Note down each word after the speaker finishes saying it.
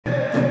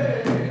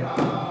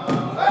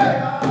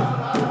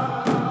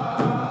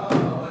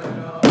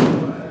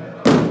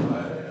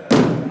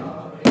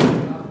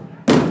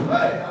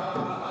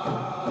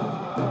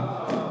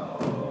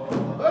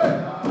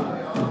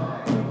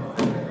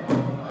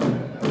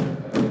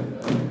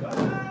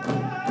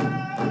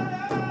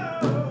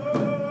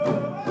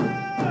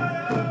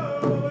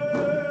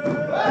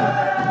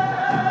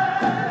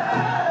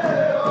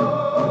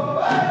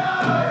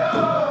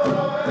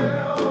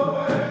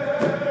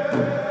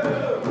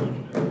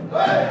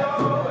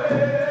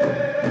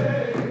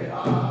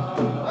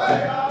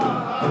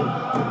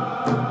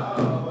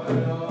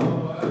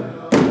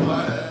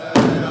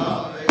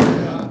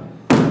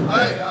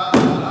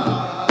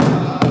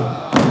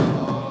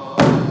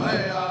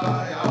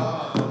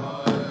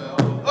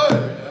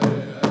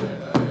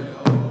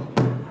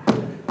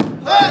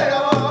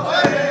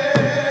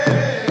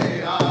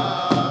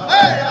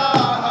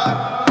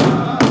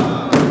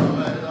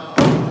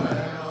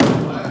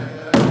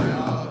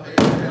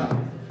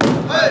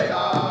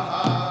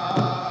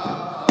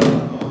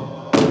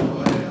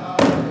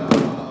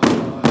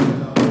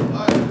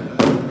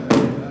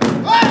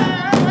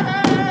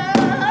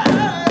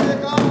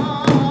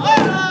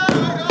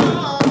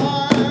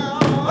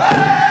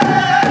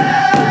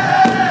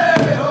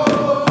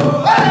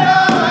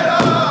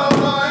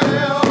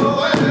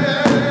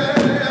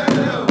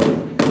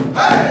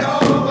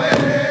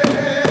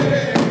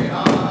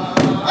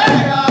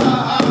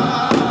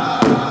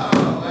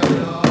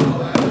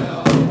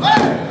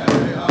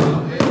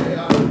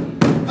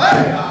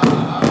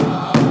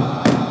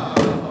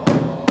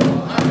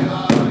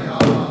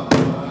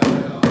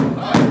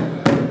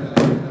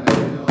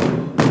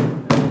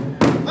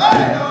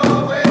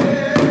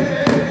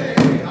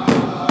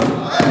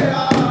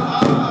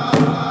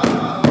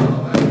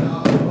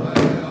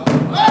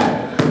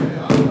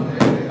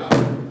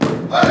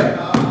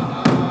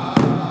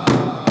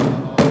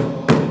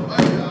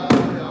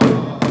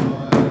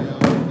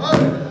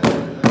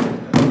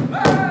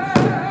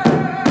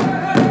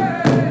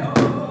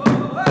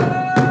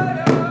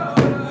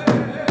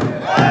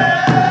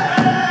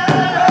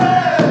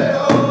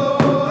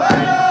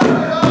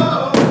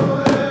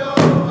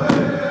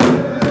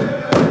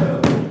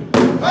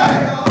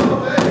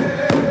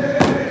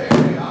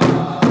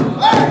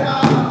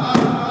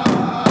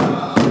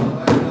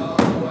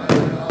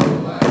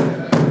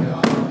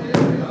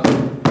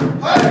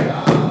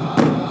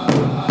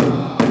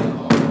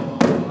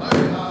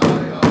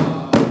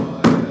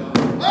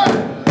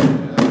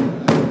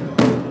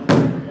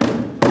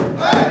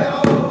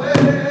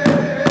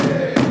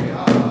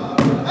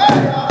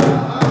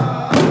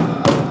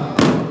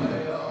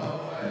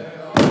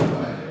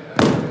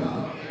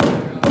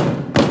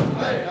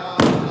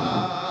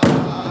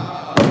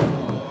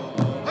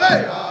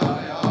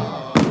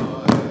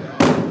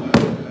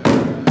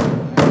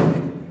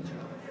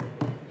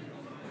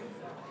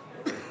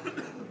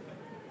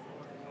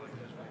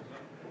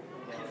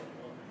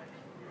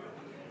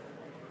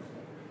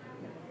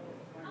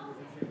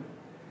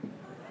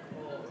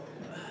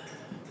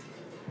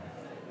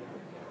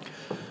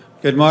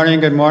Good morning,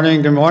 good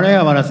morning, good morning.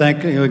 I want to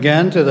thank you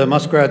again to the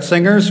Muskrat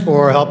Singers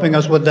for helping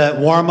us with that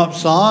warm-up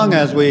song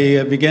as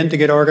we begin to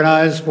get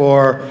organized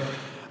for,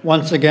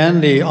 once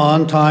again, the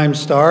on-time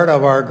start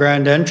of our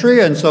grand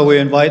entry. And so we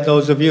invite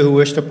those of you who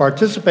wish to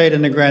participate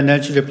in the grand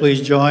entry to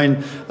please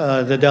join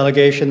the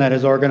delegation that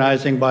is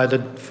organizing by the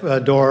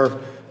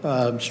door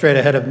straight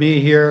ahead of me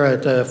here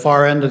at the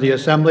far end of the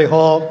Assembly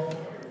Hall.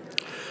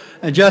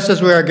 And just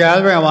as we are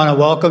gathering, I want to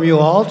welcome you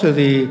all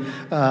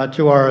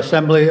to our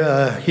assembly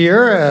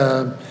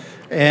here,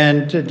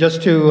 and to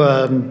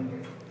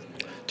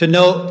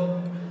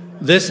note,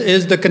 this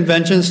is the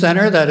convention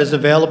center that is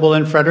available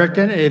in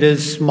Fredericton. It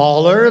is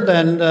smaller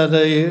than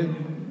the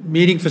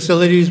meeting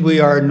facilities we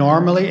are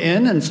normally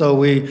in, and so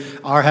we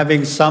are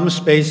having some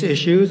space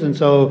issues. And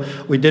so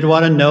we did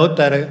want to note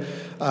that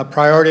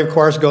priority, of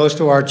course, goes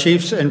to our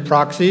chiefs and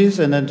proxies,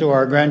 and then to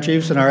our grand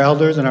chiefs and our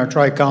elders and our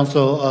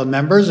tri-council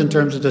members in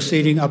terms of the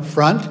seating up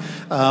front.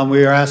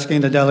 We are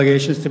asking the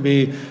delegations to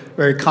be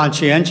very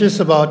conscientious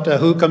about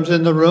who comes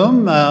in the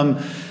room.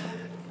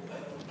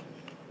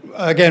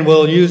 Again,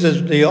 we'll use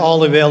the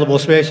all available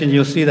space, and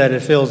you'll see that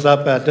it fills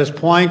up at this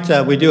point.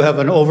 We do have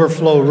an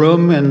overflow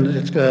room, and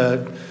it's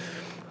the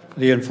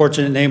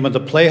unfortunate name of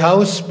the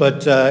Playhouse,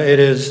 but it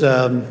is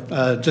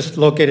just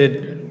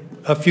located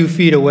a few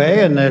feet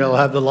away, and it'll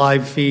have the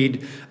live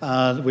feed,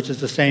 which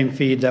is the same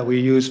feed that we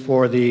use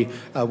for the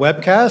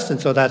webcast, and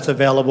so that's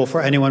available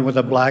for anyone with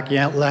a black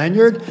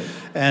lanyard.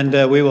 And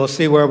we will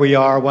see where we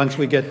are once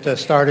we get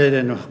started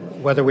and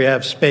whether we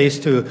have space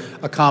to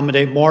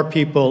accommodate more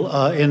people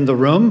in the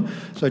room.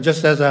 So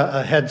just as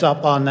a heads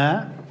up on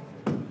that.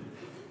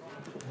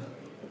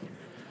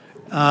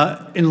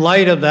 In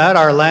light of that,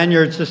 our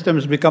lanyard system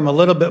has become a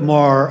little bit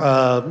more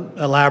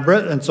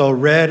elaborate, and so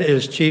red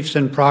is chiefs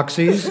and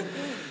proxies.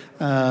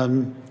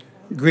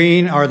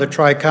 Green are the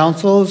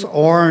tri-councils,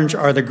 orange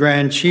are the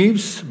grand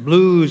chiefs,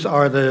 blues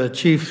are the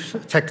chief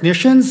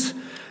technicians,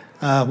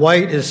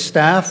 white is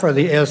staff for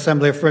the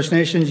Assembly of First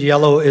Nations,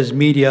 yellow is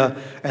media,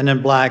 and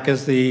then black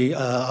is the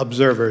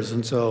observers.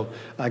 And so,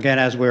 again,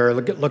 as we're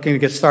looking to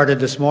get started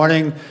this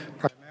morning...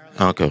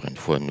 Encore une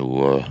fois,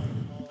 nous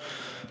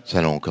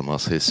allons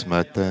commencer ce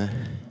matin.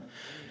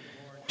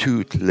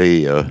 Toutes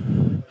les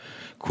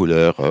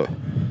couleurs,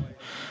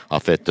 en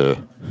fait...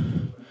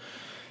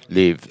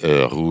 les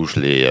rouges,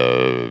 les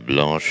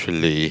blanches,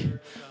 les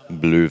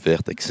bleus,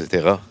 vertes,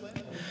 etc.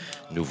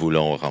 Nous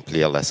voulons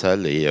remplir la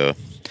salle et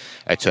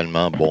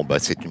actuellement,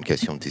 c'est une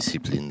question de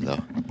discipline là.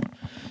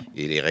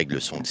 Et les règles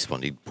sont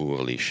disponibles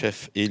pour les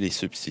chefs et les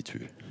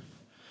substituts.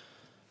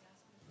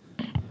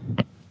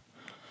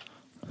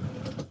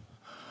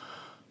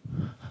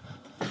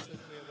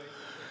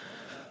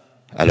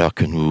 Alors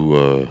que nous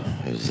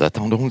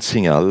attendons le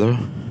signal,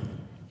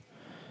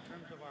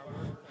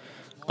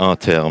 en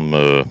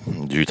termes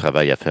du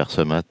travail à faire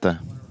ce matin,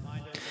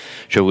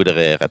 je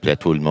voudrais rappeler à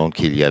tout le monde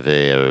qu'il y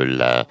avait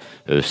la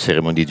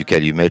cérémonie du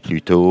calumet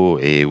plus tôt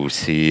et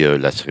aussi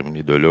la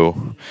cérémonie de l'eau.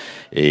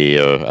 Et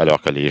alors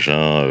que les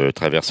gens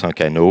traversent un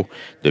canot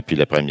depuis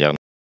la première